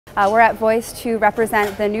We're at Voice to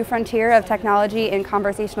represent the new frontier of technology in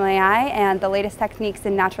conversational AI and the latest techniques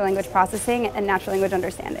in natural language processing and natural language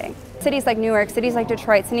understanding. Cities like Newark, cities like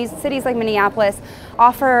Detroit, cities like Minneapolis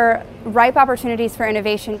offer ripe opportunities for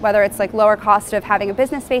innovation, whether it's like lower cost of having a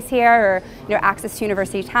business space here or access to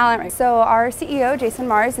university talent. So our CEO, Jason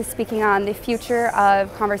Mars, is speaking on the future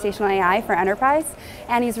of conversational AI for enterprise,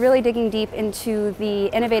 and he's really digging deep into the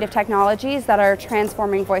innovative technologies that are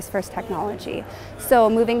transforming voice-first technology. So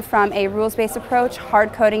moving from a rules-based approach,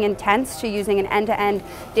 hard-coding intents, to using an end-to-end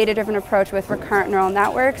data-driven approach with recurrent neural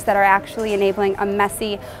networks that are actually enabling a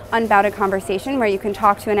messy, unbounded conversation where you can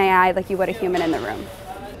talk to an AI like you would a human in the room.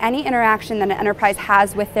 Any interaction that an enterprise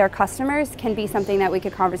has with their customers can be something that we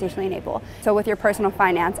could conversationally enable. So with your personal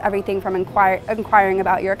finance, everything from inquiring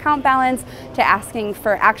about your account balance, to asking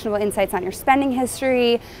for actionable insights on your spending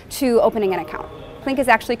history, to opening an account. Clinc has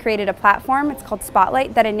actually created a platform, it's called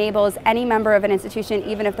Spotlight, that enables any member of an institution,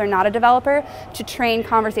 even if they're not a developer, to train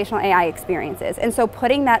conversational AI experiences. And so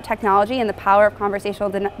putting that technology and the power of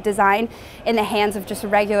conversational design in the hands of just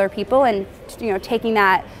regular people and taking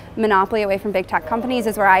that monopoly away from big tech companies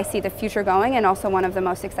is where I see the future going, and also one of the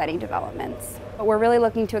most exciting developments. But we're really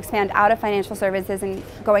looking to expand out of financial services and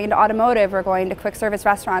going into automotive or going to quick service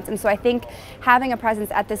restaurants. And so I think having a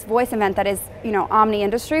presence at this Voice event that is,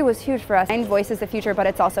 omni-industry was huge for us. And Voice is the future, but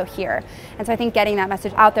it's also here. And so I think getting that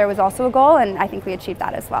message out there was also a goal, and I think we achieved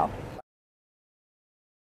that as well.